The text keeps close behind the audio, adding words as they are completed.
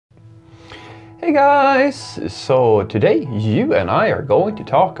Hey guys! So today you and I are going to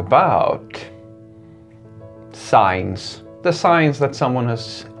talk about signs. The signs that someone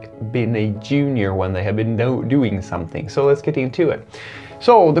has been a junior when they have been doing something. So let's get into it.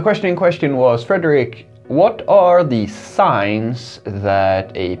 So the question in question was, Frederick, what are the signs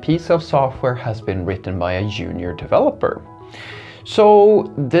that a piece of software has been written by a junior developer?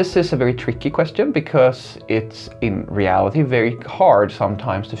 So this is a very tricky question because it's in reality very hard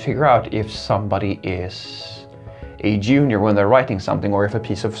sometimes to figure out if somebody is a junior when they're writing something, or if a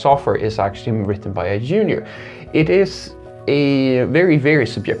piece of software is actually written by a junior. It is a very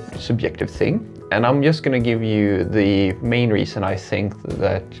subjective thing, and I'm just going to give you the main reason I think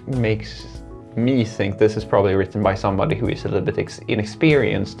that makes me think this is probably written by somebody who is a little bit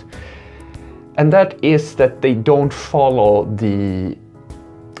inexperienced. And that is that they don't follow the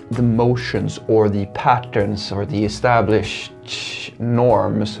motions or the patterns or the established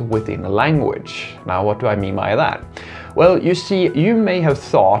norms within a language. Now, what do I mean by that? Well, you see, you may have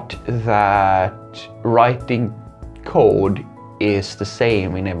thought that writing code is the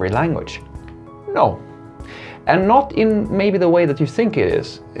same in every language. No. And not in maybe the way that you think it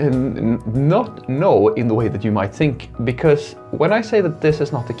is, and not no in the way that you might think, because when I say that this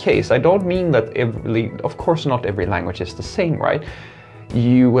is not the case, I don't mean that of course not every language is the same, right?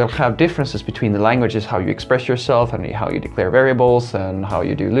 You will have differences between the languages, how you express yourself and how you declare variables and how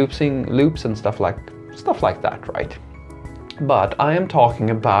you do loops and stuff like that, right? But I am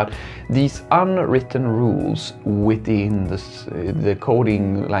talking about these unwritten rules within the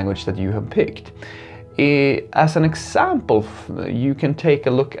coding language that you have picked. As an example, you can take a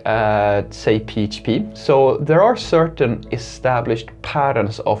look at, say, PHP. So there are certain established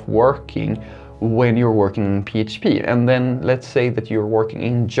patterns of working when you're working in PHP, and then let's say that you're working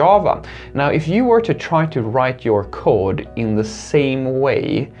in Java. Now, if you were to try to write your code in the same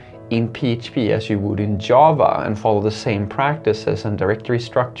way in PHP as you would in Java and follow the same practices and directory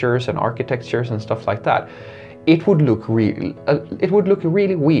structures and architectures and stuff like that, it would look really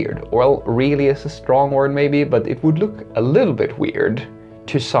weird. Well, really is a strong word maybe, but it would look a little bit weird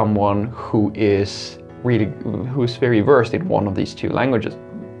to someone who is very versed in one of these two languages,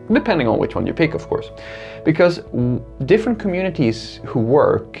 depending on which one you pick, of course. Because different communities who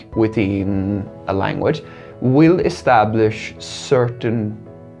work within a language will establish certain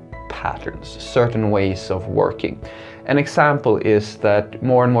patterns, certain ways of working. An example is that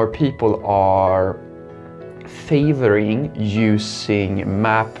more and more people are favoring using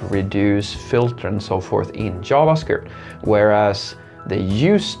map, reduce, filter and so forth in JavaScript, whereas they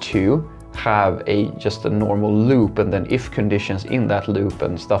used to have just a normal loop and then if conditions in that loop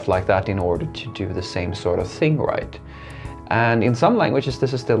and stuff like that in order to do the same sort of thing, right? And in some languages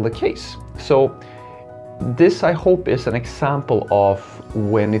this is still the case. So this, I hope, is an example of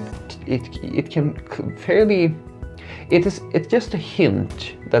when it's just a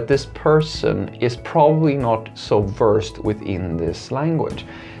hint that this person is probably not so versed within this language.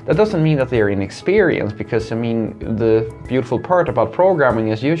 That doesn't mean that they are inexperienced, because I mean, the beautiful part about programming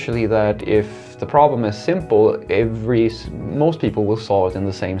is usually that if the problem is simple, most people will solve it in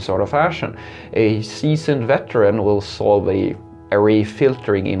the same sort of fashion. A seasoned veteran will solve a array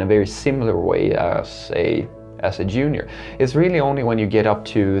filtering in a very similar way as a junior. It's really only when you get up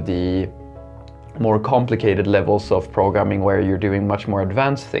to the more complicated levels of programming where you're doing much more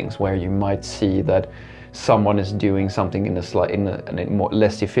advanced things, where you might see that someone is doing something in a more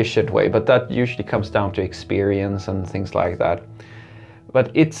less efficient way, but that usually comes down to experience and things like that.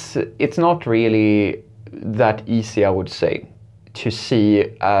 But it's not really that easy, I would say, to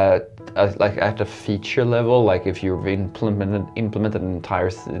see like at a feature level, like if you've implemented an entire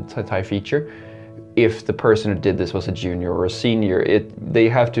feature. If the person who did this was a junior or a senior, they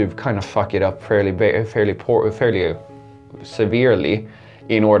have to kind of fuck it up fairly severely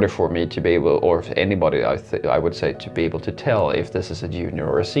in order for me to be able, or for anybody I would say, to be able to tell if this is a junior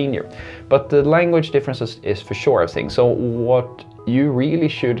or a senior. But the language differences is for sure a thing. So what you really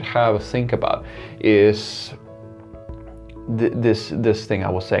should think about is this thing I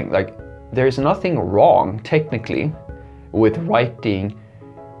was saying. Like, there is nothing wrong technically with writing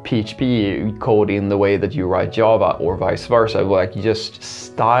PHP code in the way that you write Java or vice versa, like just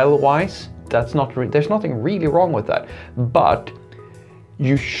style-wise. There's nothing really wrong with that, but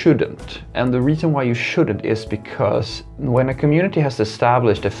you shouldn't. And the reason why you shouldn't is because when a community has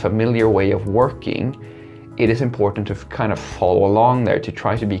established a familiar way of working, it is important to kind of follow along there, to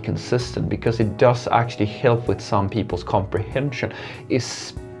try to be consistent, because it does actually help with some people's comprehension,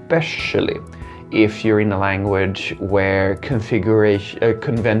 especially if you're in a language where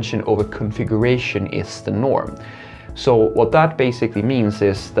convention over configuration is the norm. So what that basically means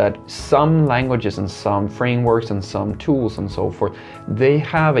is that some languages and some frameworks and some tools and so forth, they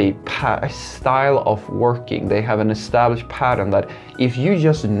have a style of working. They have an established pattern that if you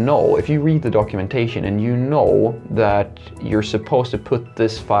just know, if you read the documentation and you know that you're supposed to put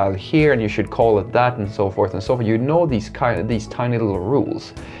this file here and you should call it that and so forth and so forth, you know these tiny little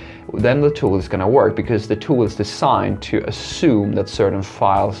rules, then the tool is going to work, because the tool is designed to assume that certain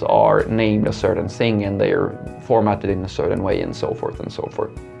files are named a certain thing and they are formatted in a certain way and so forth and so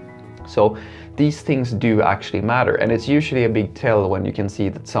forth. So these things do actually matter, and it's usually a big tell when you can see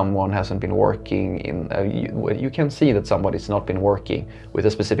that someone hasn't been working in, you can see that somebody's not been working with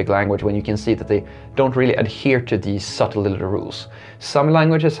a specific language when you can see that they don't really adhere to these subtle little rules. Some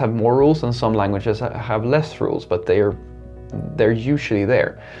languages have more rules and some languages have less rules, but they're usually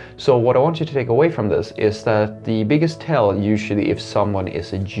there. So what I want you to take away from this is that the biggest tell usually if someone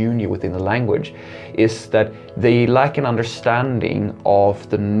is a junior within the language is that they lack an understanding of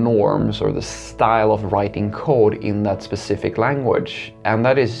the norms or the style of writing code in that specific language. And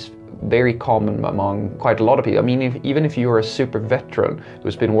that is very common among quite a lot of people. I mean, even if you're a super veteran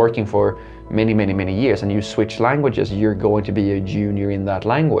who's been working for many years and you switch languages, you're going to be a junior in that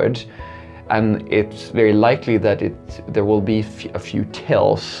language. And it's very likely that there will be a few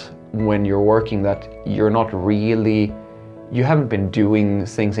tells when you're working that you're not really, you haven't been doing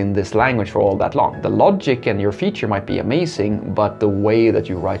things in this language for all that long. The logic and your feature might be amazing, but the way that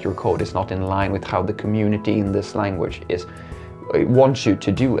you write your code is not in line with how the community in this language wants you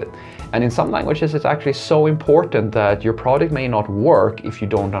to do it. And in some languages it's actually so important that your product may not work if you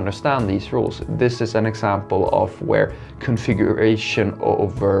don't understand these rules. This is an example of where convention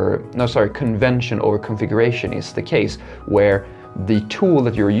over configuration is the case, where the tool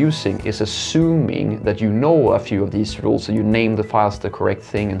that you're using is assuming that you know a few of these rules, so you name the files the correct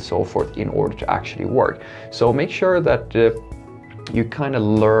thing and so forth in order to actually work. So make sure that you kind of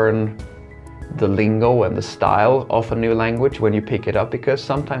learn the lingo and the style of a new language when you pick it up, because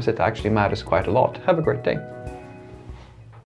sometimes it actually matters quite a lot. Have a great day.